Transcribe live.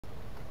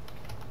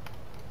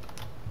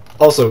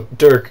Also,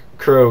 Dirk,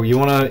 Crow, you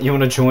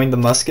wanna join the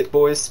Musket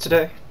Boys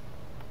today?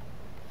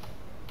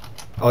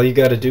 All you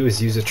gotta do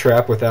is use a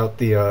trap without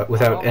the I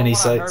without don't know any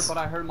what I heard, sights. but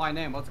I heard my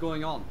name. What's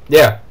going on?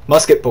 Yeah,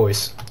 Musket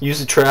Boys.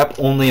 Use a trap,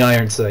 only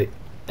iron sight.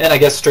 And I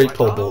guess straight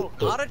pole bolt.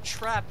 No, not a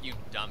trap, you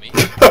dummy.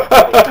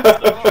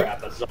 The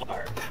trap, a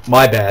czar.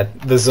 My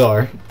bad, the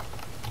czar.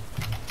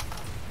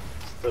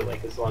 So,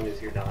 like, as long as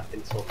you're not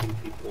insulting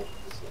people,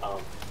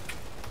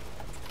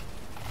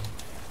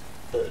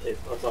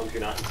 as long as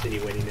you're not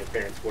insinuating their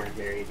parents weren't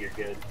married, you're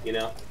good, you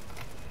know?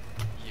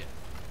 Yeah.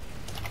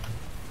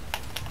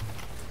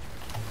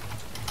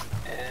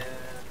 And,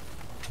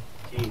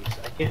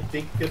 jeez, I can't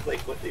think of, like,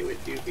 what they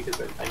would do because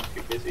I'm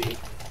too busy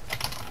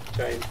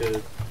trying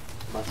to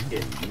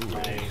musket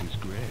my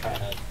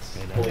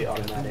fully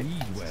automatic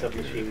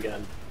submachine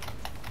gun.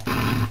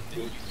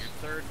 Your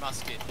third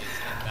musket is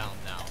inbound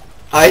now.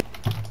 I.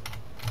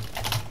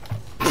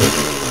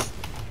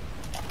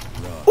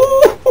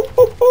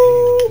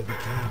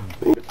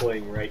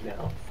 Deploying right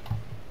now.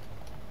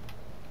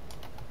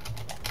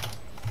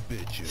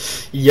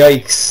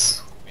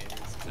 Yikes.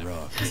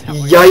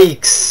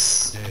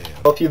 Yikes.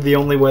 Help you the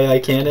only way I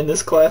can in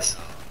this class.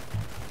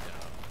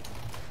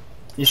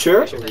 You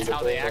sure? That's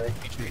how they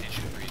actually treat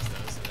injuries,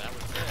 though, so that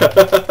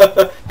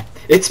was it.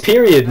 It's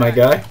period, my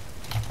guy.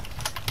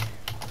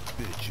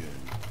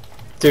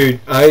 Dude,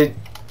 I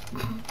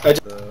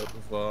just,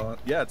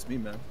 yeah, it's me,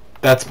 man.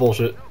 that's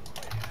bullshit.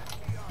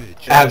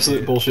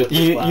 Absolute bullshit.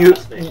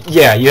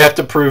 Yeah, you have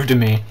to prove to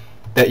me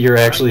that you're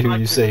actually who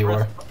you say you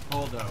are.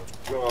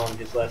 Wrong,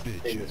 his last name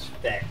is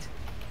Fact.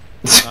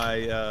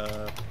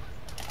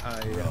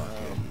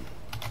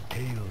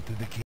 Hail to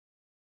the king.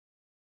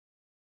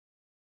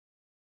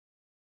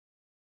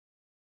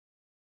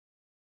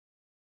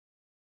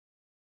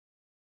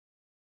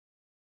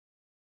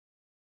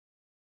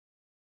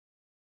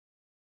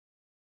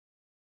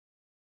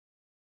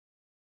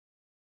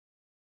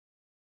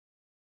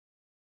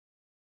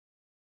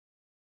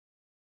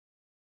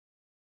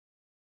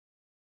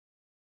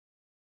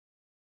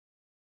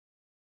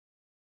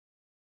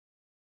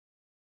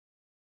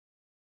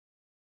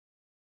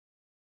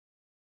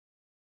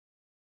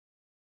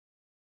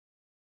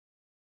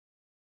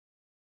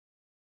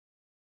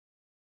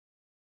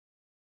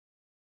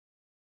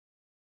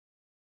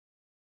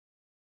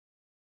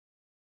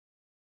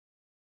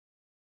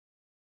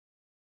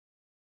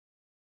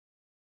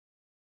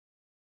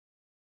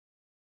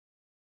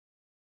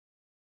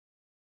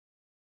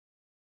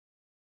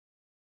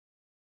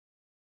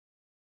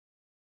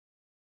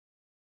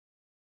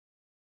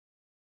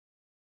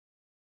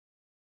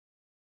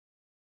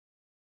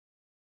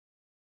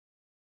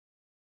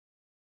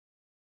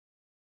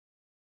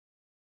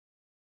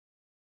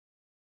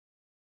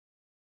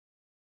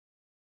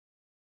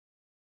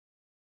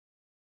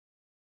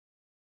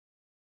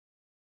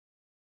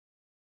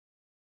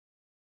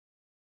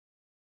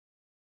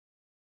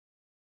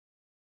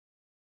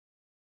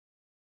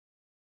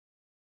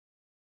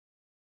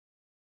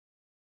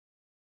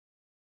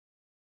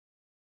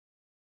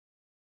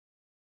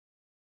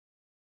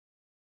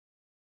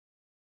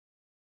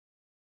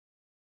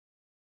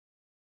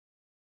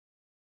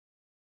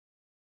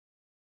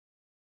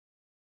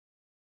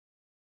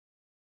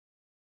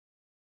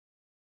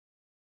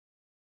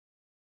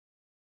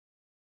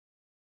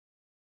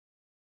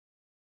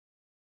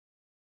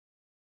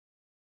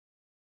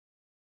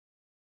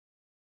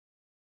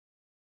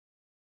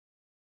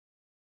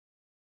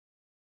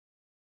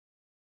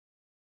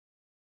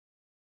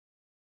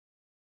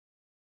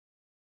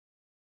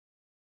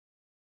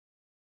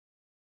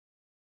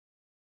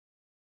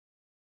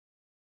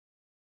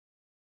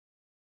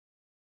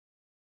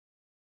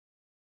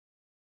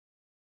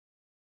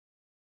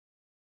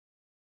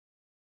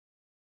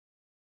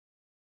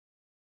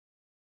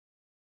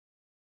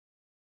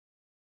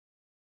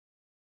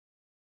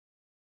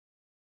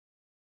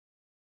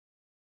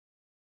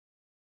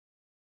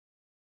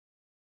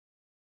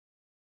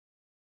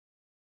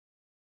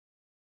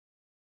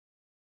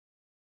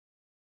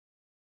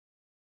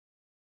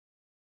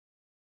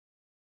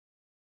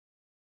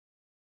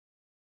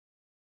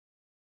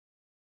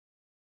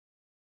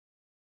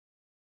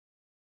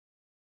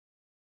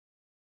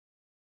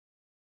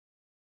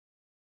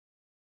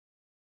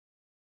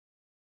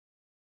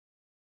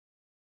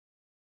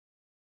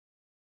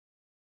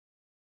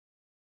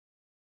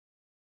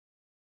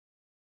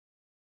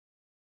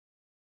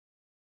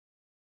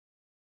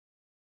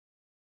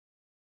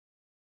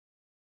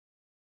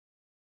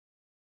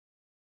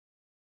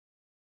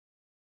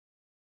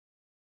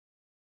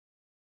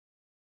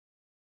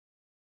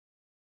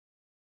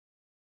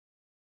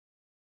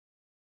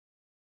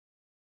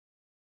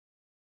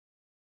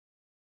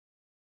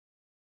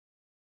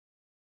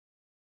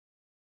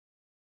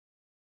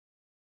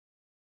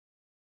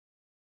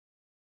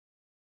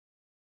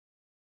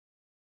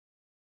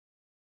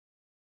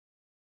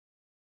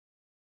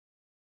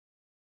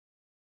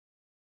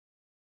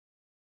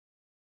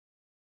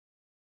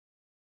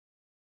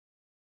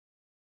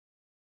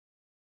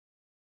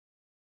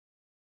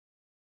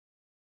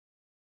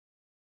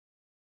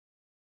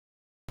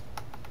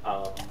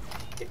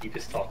 If you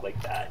just talk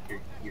like that,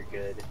 you're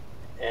good.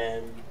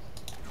 And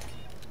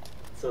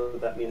so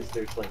that means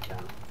there's like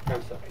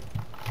I'm sorry,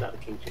 not the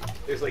King James.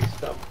 There's like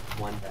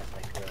someone that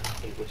like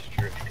the English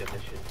Church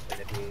commissioned and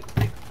it made a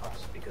big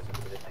fuss because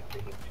of the like the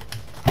King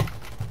James.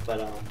 But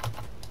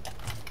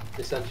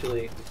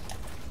essentially,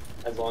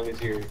 as long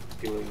as you're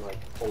doing like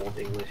Old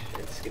English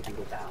and skipping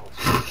the vowels.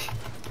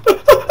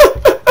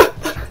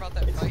 Sure about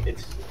that fight? Did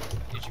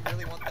you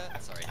really want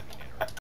that? Sorry, I didn't mean to